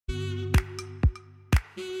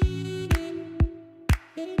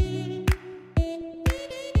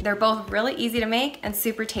They're both really easy to make and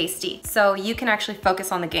super tasty, so you can actually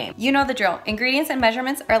focus on the game. You know the drill. Ingredients and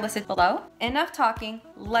measurements are listed below. Enough talking,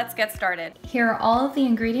 let's get started. Here are all of the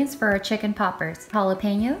ingredients for our chicken poppers.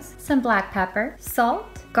 Jalapeños, some black pepper,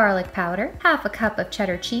 salt, garlic powder, half a cup of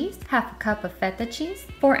cheddar cheese, half a cup of feta cheese,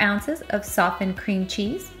 4 ounces of softened cream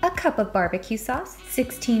cheese, a cup of barbecue sauce,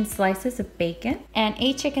 16 slices of bacon, and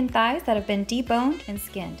 8 chicken thighs that have been deboned and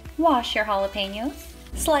skinned. Wash your jalapeños.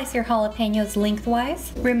 Slice your jalapeños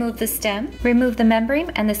lengthwise. Remove the stem. Remove the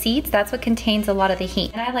membrane and the seeds. That's what contains a lot of the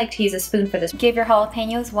heat. And I like to use a spoon for this. Give your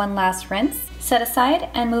jalapeños one last rinse. Set aside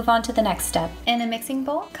and move on to the next step. In a mixing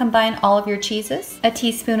bowl, combine all of your cheeses, a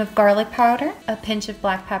teaspoon of garlic powder, a pinch of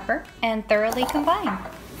black pepper, and thoroughly combine.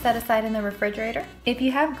 Set aside in the refrigerator. If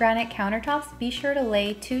you have granite countertops, be sure to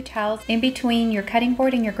lay 2 towels in between your cutting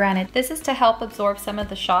board and your granite. This is to help absorb some of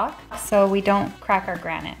the shock so we don't crack our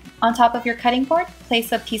granite. On top of your cutting board,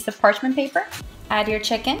 place a piece of parchment paper. Add your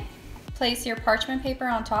chicken. Place your parchment paper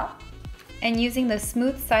on top. And using the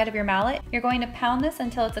smooth side of your mallet, you're going to pound this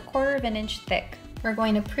until it's 1/4 inch thick. We're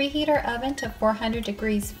going to preheat our oven to 400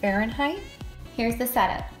 degrees Fahrenheit. Here's the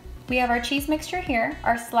setup. We have our cheese mixture here,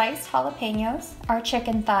 our sliced jalapeños, our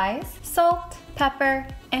chicken thighs, salt, pepper,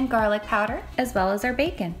 and garlic powder, as well as our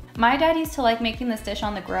bacon. My dad used to like making this dish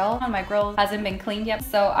on the grill. My grill hasn't been cleaned yet,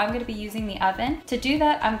 so I'm going to be using the oven. To do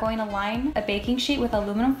that, I'm going to line a baking sheet with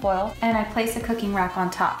aluminum foil, and I place a cooking rack on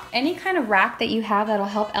top. Any kind of rack that you have that'll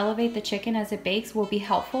help elevate the chicken as it bakes will be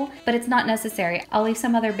helpful, but it's not necessary. I'll leave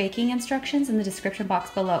some other baking instructions in the description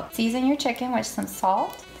box below. Season your chicken with some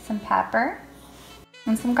salt, some pepper,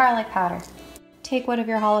 and some garlic powder. Take one of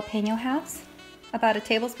your jalapeno halves, about a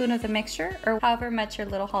tablespoon of the mixture, or however much your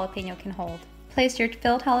little jalapeno can hold. Place your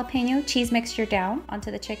filled jalapeno cheese mixture down onto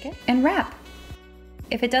the chicken and wrap.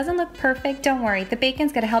 If it doesn't look perfect, don't worry, the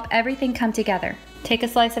bacon's gonna help everything come together. Take a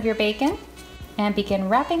slice of your bacon and begin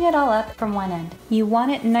wrapping it all up from one end. You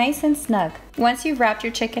want it nice and snug. Once you've wrapped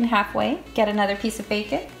your chicken halfway, get another piece of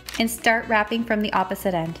bacon and start wrapping from the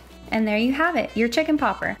opposite end. And there you have it, your chicken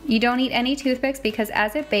popper. You don't need any toothpicks because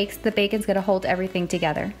as it bakes, the bacon's gonna hold everything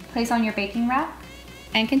together. Place on your baking rack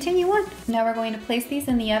and continue on. Now we're going to place these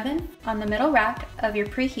in the oven on the middle rack of your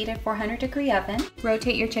preheated 400 degree oven.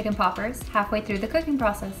 Rotate your chicken poppers halfway through the cooking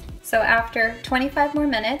process. So after 25 more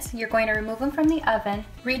minutes, you're going to remove them from the oven,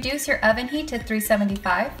 reduce your oven heat to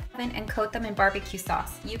 375, and coat them in barbecue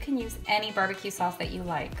sauce. You can use any barbecue sauce that you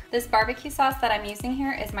like. This barbecue sauce that I'm using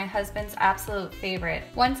here is my husband's absolute favorite.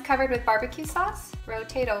 Once covered with barbecue sauce,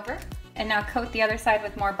 rotate over, and now coat the other side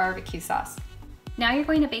with more barbecue sauce. Now you're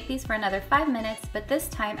going to bake these for another 5 minutes, but this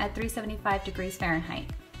time at 375 degrees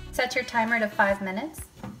Fahrenheit. Set your timer to 5 minutes.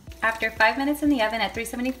 After 5 minutes in the oven at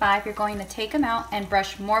 375, you're going to take them out and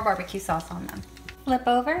brush more barbecue sauce on them. Flip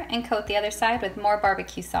over and coat the other side with more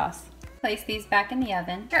barbecue sauce. Place these back in the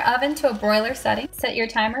oven. Your oven to a broiler setting. Set your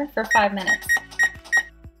timer for 5 minutes.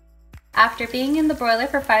 After being in the broiler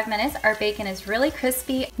for 5 minutes, our bacon is really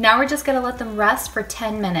crispy. Now we're just gonna let them rest for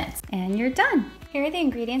 10 minutes. And you're done. Here are the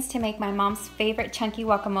ingredients to make my mom's favorite chunky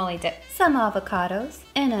guacamole dip. Some avocados,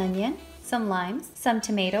 an onion, some limes, some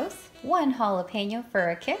tomatoes, 1 jalapeno for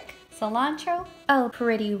a kick, cilantro, a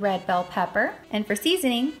pretty red bell pepper, and for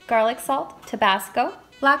seasoning, garlic salt, Tabasco,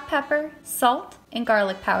 black pepper, salt, and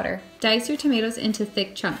garlic powder. Dice your tomatoes into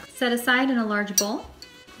thick chunks. Set aside in a large bowl.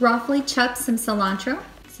 Roughly chop some cilantro.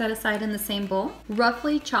 Set aside in the same bowl.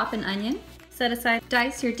 Roughly chop an onion. Set aside.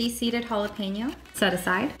 Dice your de-seeded jalapeno. Set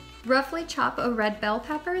aside. Roughly chop a red bell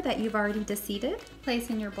pepper that you've already de-seeded. Place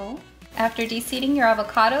in your bowl. After de-seeding your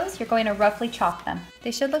avocados, you're going to roughly chop them.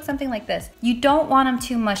 They should look something like this. You don't want them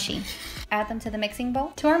too mushy. Add them to the mixing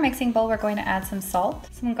bowl. To our mixing bowl, we're going to add some salt,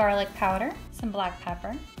 some garlic powder, some black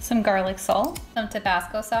pepper, some garlic salt, some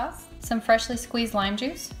Tabasco sauce, some freshly squeezed lime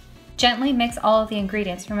juice. Gently mix all of the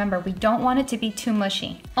ingredients. Remember, we don't want it to be too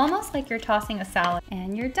mushy. Almost like you're tossing a salad.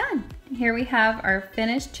 And you're done. Here we have our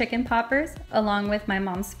finished chicken poppers along with my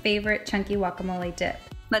mom's favorite chunky guacamole dip.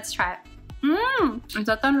 Let's try it. Is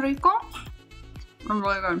that tan rico?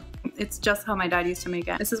 Really good. It's just how my dad used to make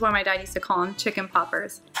it. This is why my dad used to call them chicken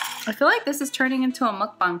poppers. I feel like this is turning into a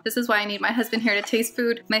mukbang. This is why I need my husband here to taste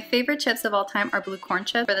food. My favorite chips of all time are blue corn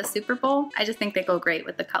chips for the Super Bowl. I just think they go great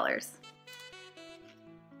with the colors.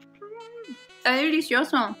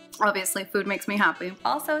 Delicioso. Obviously, food makes me happy.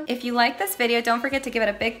 Also, if you like this video, don't forget to give it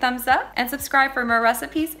a big thumbs up and subscribe for more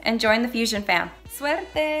recipes and join the Fusion fam.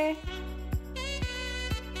 Suerte!